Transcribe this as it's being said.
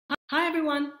Hi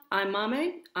everyone, I'm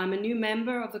Mame. I'm a new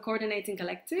member of the Coordinating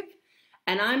Collective,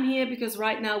 and I'm here because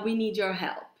right now we need your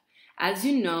help. As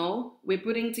you know, we're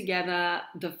putting together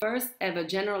the first ever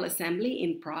General Assembly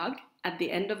in Prague at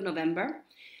the end of November,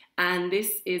 and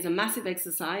this is a massive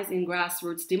exercise in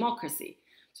grassroots democracy.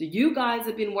 So you guys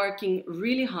have been working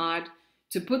really hard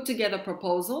to put together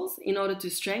proposals in order to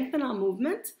strengthen our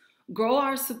movement, grow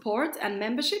our support and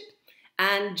membership,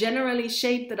 and generally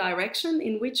shape the direction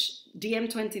in which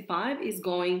DiEM25 is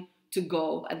going to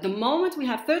go. At the moment, we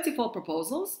have 34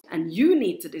 proposals, and you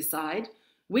need to decide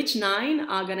which 9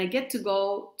 are going to get to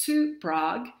go to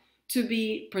Prague to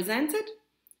be presented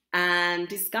and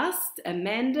discussed,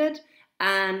 amended,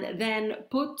 and then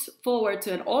put forward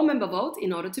to an all-member vote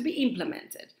in order to be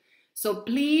implemented. So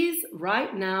please,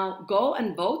 right now, go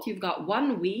and vote. You've got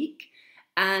 1 week,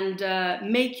 and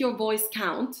make your voice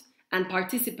count and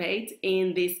participate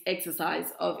in this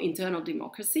exercise of internal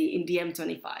democracy in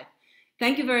DiEM25.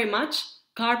 Thank you very much.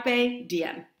 Carpe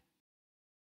Diem.